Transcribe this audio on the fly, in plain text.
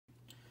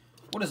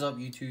What is up,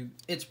 YouTube?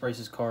 It's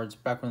Bryce's Cards,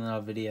 back with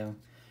another video.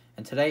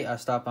 And today I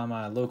stopped by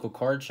my local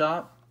card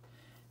shop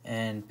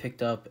and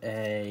picked up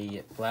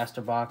a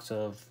blaster box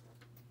of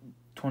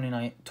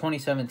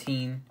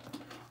 2017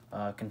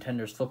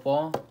 Contenders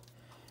football.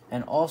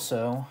 And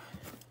also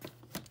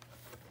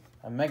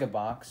a mega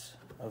box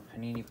of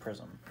Panini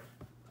Prizm.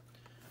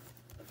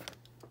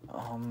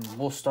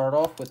 We'll start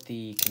off with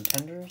the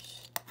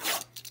Contenders.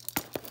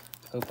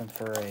 Hoping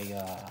for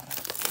a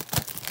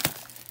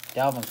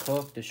Dalvin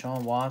Cook,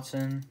 Deshaun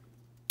Watson,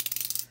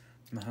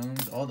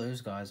 Mahomes, all those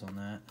guys on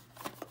that.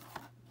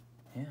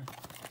 Yeah.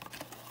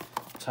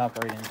 Let's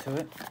hop right into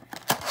it.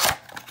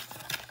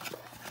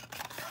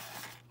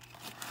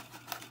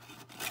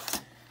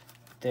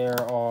 There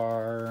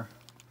are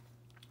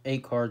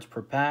 8 cards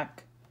per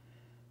pack,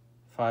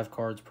 5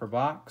 cards per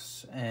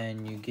box,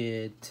 and you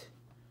get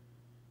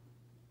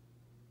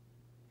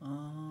I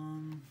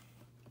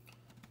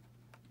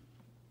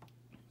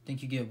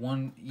think you get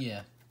one,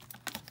 yeah.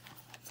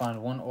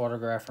 Find one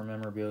autograph or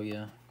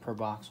memorabilia per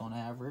box on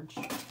average.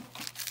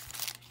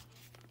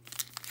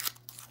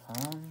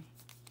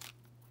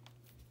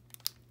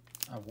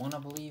 I want to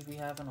believe we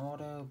have an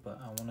auto,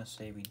 but I want to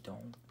say we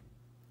don't.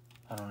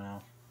 I don't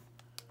know.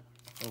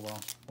 Oh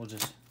well, we'll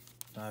just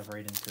dive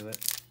right into it.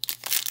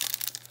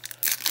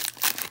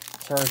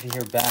 Sorry if you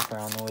hear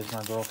background noise.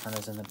 My girlfriend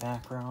is in the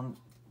background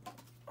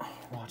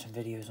watching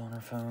videos on her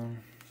phone.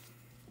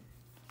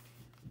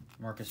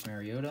 Marcus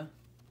Mariota,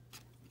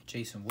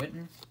 Jason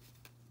Witten.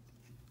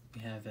 We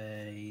have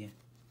a,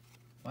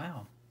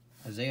 wow,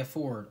 Isaiah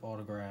Ford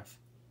autograph.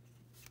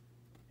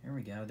 Here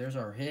we go. There's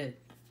our hit.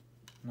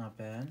 Not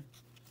bad.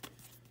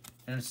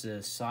 And it's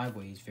a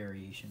sideways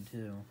variation,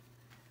 too.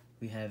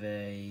 We have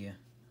a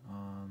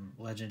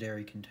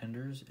legendary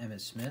Contenders,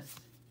 Emmitt Smith,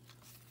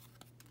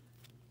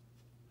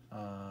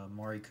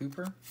 Mari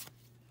Cooper,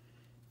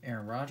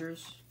 Aaron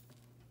Rodgers,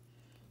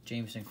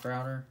 Jameson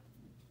Crowder,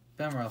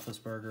 Ben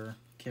Roethlisberger,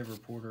 Kid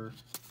Reporter,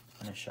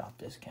 and a shop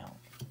discount.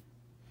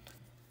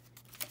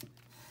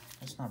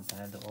 That's not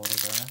bad, the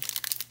autograph.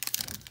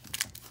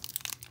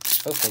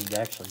 Hopefully he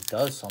actually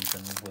does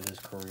something with his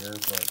career,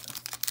 but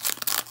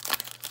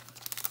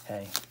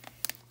hey.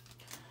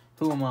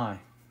 Who am I?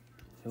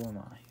 Who am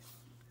I?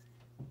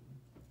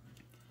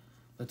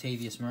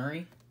 Latavius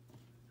Murray,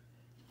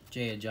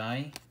 Jay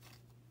Ajayi,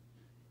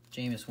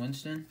 Jameis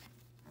Winston,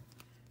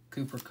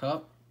 Cooper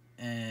Kupp,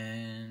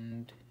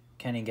 and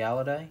Kenny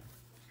Galladay,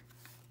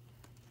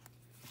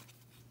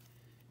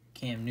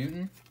 Cam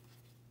Newton,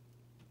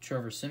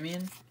 Trevor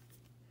Siemian,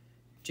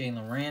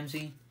 Jalen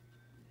Ramsey,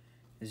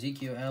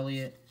 Ezekiel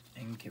Elliott,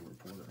 and Kid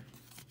Reporter.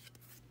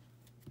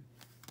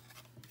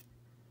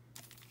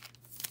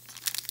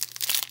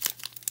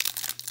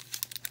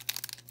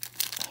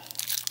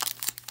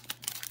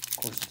 Of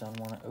course, it doesn't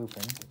want to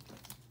open.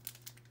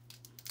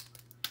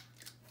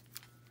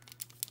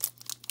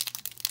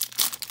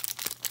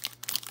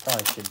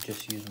 Probably should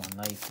just use my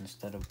knife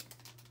instead of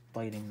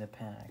biting the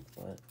pack,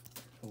 but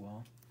oh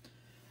well.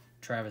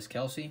 Travis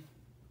Kelce,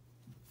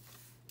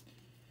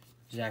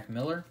 Zach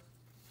Miller,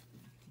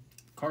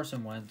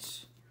 Carson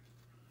Wentz,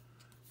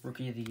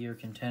 Rookie of the Year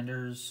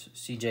Contenders,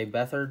 C.J.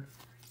 Beathard,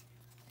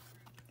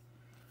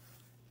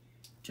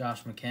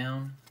 Josh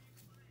McCown,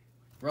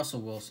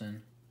 Russell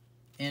Wilson,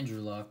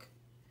 Andrew Luck,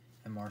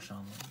 and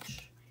Marshawn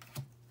Lynch.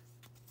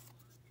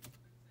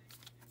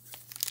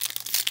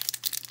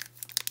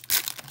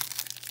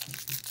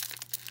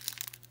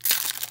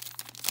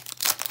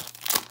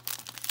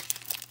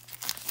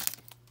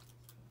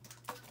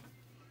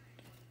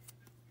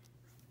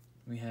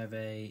 We have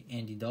a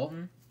Andy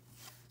Dalton,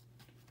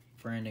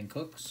 Brandon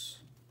Cooks,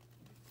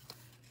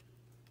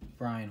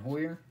 Brian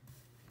Hoyer,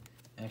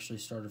 actually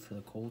started for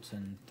the Colts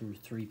and threw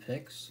 3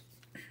 picks.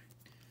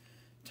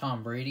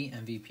 Tom Brady,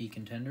 MVP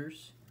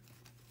Contenders.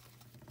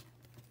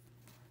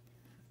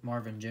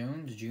 Marvin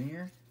Jones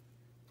Jr.,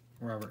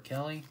 Robert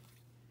Kelly,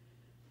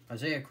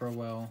 Isaiah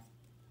Crowell,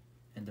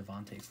 and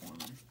Devontae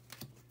Foreman.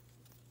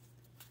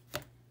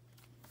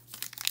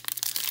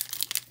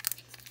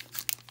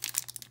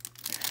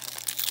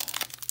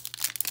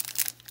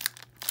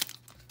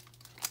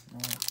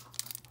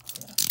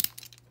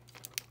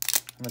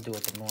 I'm going to do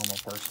it the normal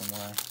person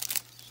way,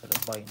 instead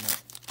of biting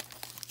it.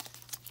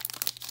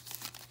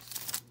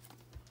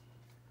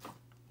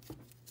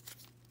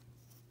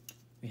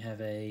 We have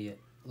a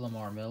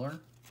Lamar Miller,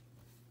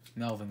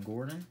 Melvin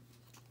Gordon,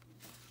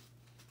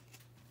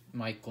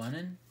 Mike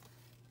Glennon,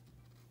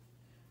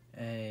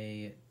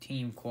 a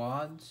Team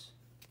Quads,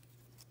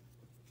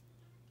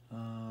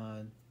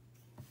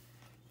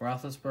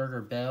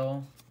 Roethlisberger,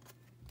 Bell,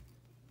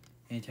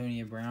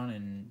 Antonio Brown,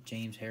 and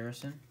James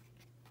Harrison.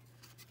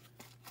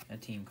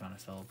 That team kind of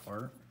fell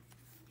apart.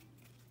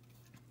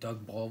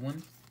 Doug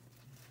Baldwin,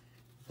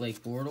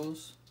 Blake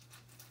Bortles,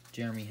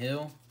 Jeremy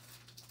Hill,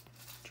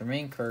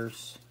 Jermaine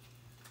Kearse,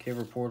 Kid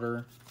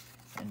Reporter,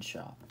 and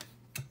Shop.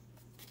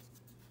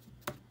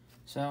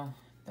 So,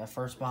 that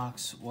first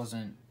box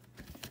wasn't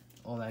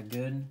all that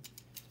good.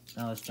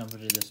 Now let's jump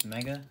into this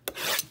mega.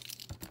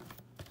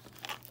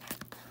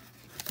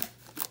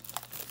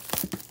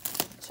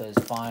 says,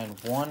 find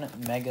one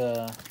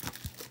mega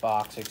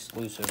box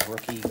exclusive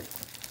rookie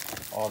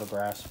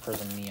autographs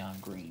Prizm Neon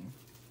Green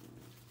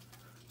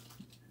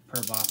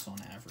per box on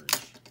average.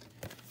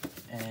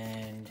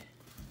 And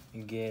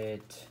you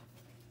get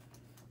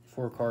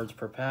 4 cards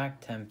per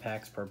pack, 10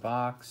 packs per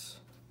box.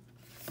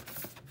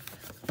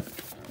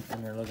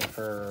 And you're looking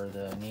for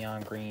the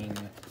Neon Green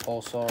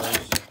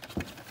Pulsars.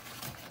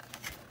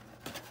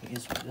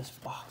 This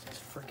box is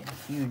freaking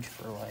huge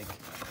for like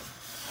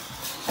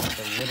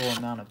the little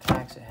amount of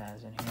packs it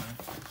has in here.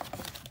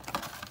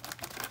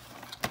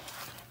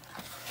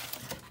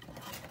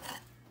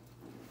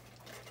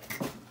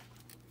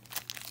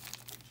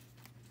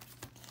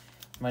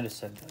 Might have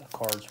said the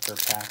cards per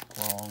pack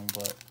wrong,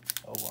 but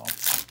oh well.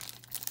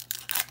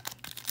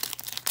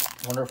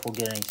 Wonder if we'll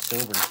get any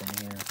silvers in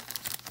here.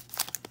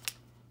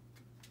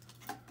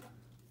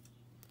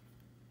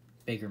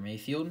 Baker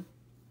Mayfield,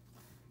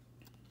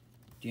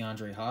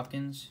 DeAndre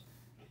Hopkins,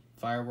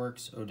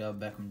 Fireworks, Odell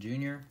Beckham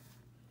Jr.,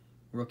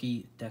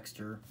 rookie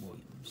Dexter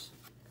Williams.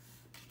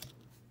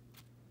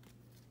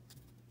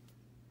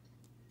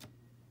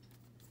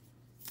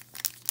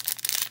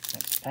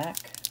 Next pack.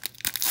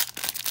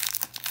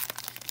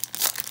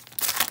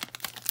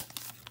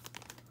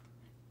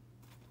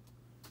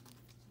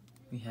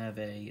 We have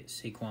a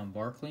Saquon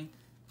Barkley,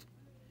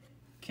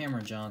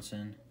 Cameron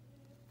Johnson,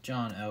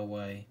 John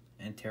Elway,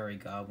 and Terry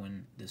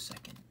Godwin II.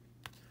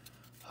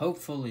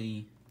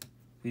 Hopefully,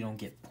 we don't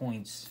get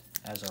points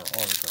as our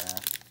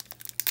autograph.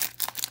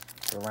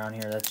 But around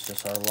here, that's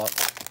just our luck.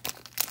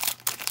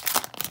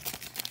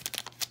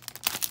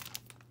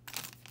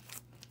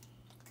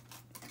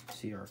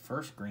 See our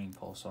first green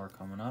Pulsar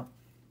coming up.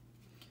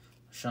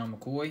 Sean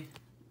McCoy,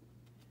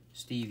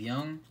 Steve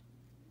Young,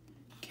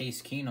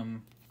 Case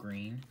Keenum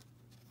green,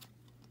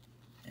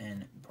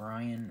 and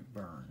Brian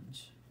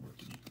Burns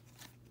rookie.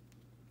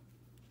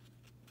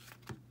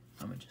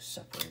 I'm going to just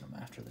separate them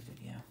after the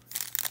video.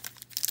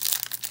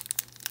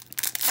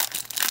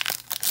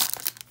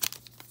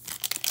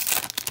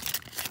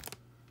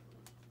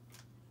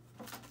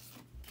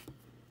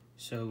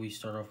 So we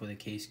start off with a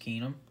Case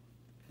Keenum,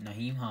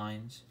 Naheem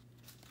Hines,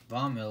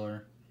 Von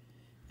Miller,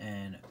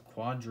 and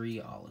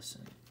Quadri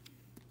Allison.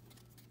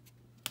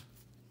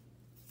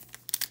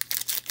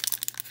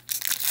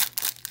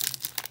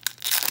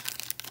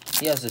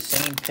 He has the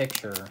same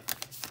picture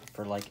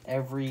for like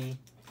every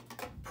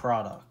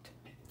product.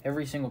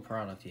 Every single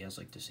product he has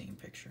like the same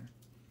picture.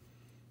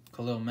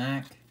 Khalil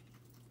Mack,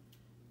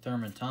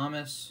 Thurman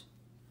Thomas.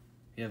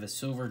 We have a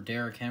silver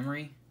Derrick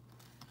Henry.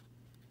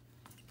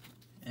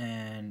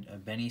 And a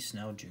Benny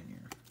Snell Jr.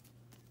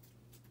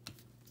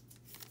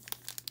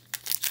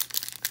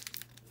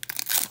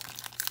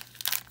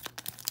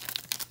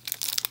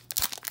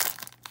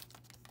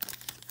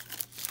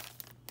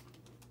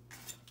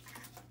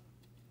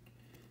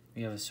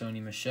 We have a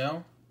Sony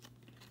Michel,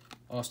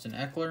 Austin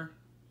Eckler,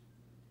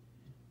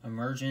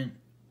 Emergent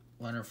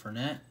Leonard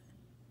Fournette,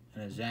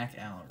 and a Zach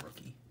Allen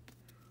rookie.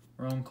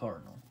 Wrong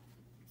Cardinal.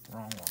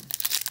 Wrong one.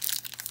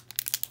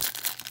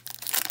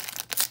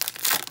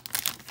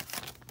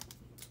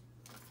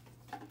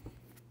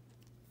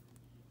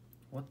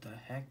 What the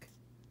heck?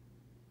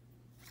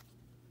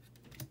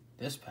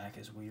 This pack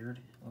is weird.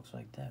 It looks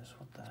like this.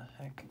 What the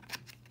heck?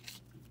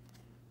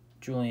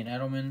 Julian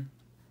Edelman,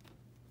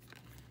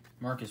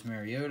 Marcus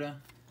Mariota,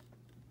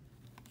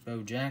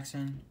 Bo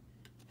Jackson,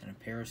 and a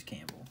Paris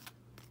Campbell.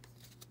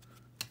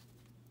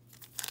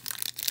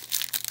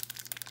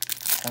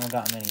 Haven't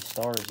gotten many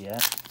stars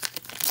yet.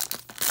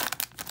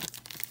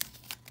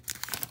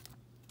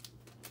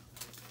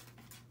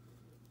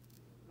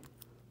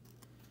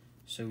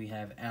 So we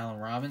have Allen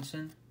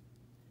Robinson,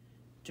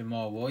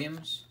 Jamal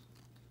Williams,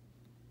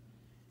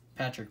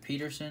 Patrick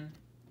Peterson,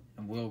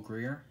 and Will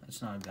Greer.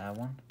 That's not a bad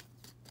one.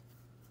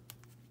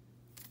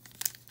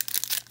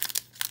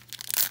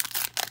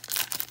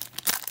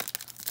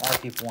 A lot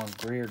of people want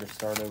Greer to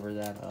start over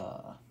that,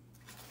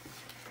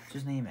 what's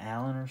his name,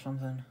 Allen or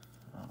something?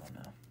 I don't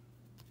know.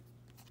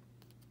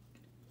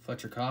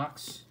 Fletcher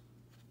Cox,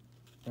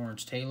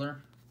 Lawrence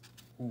Taylor,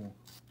 ooh.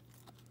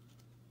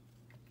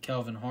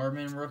 Kelvin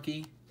Harmon,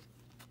 rookie.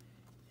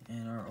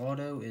 And our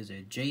auto is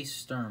a Jace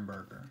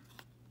Sternberger.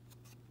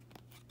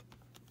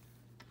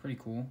 Pretty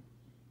cool.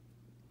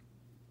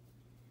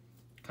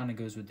 Kind of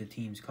goes with the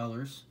team's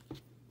colors.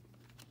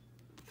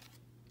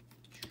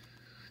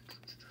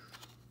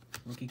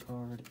 Rookie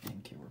card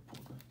and kit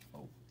reporter.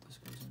 Oh, this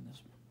goes in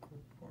this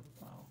report.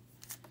 Wow.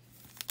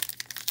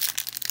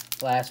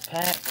 Last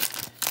pack.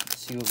 Let's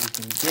see what we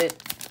can get.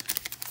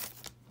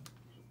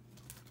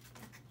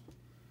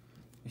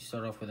 We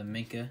start off with a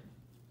Minka,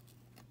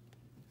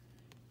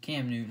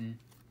 Cam Newton,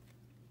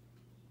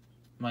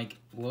 Mike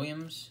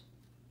Williams,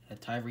 and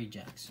Tyree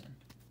Jackson.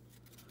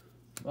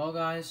 Well,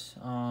 guys,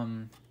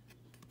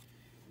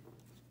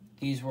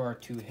 these were our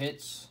 2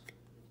 hits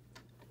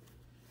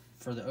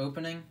for the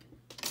opening.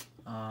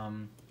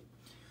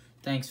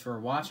 Thanks for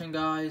watching,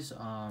 guys.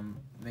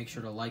 Make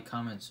sure to like,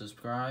 comment,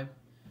 subscribe,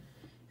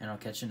 and I'll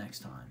catch you next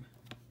time.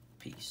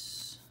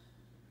 Peace.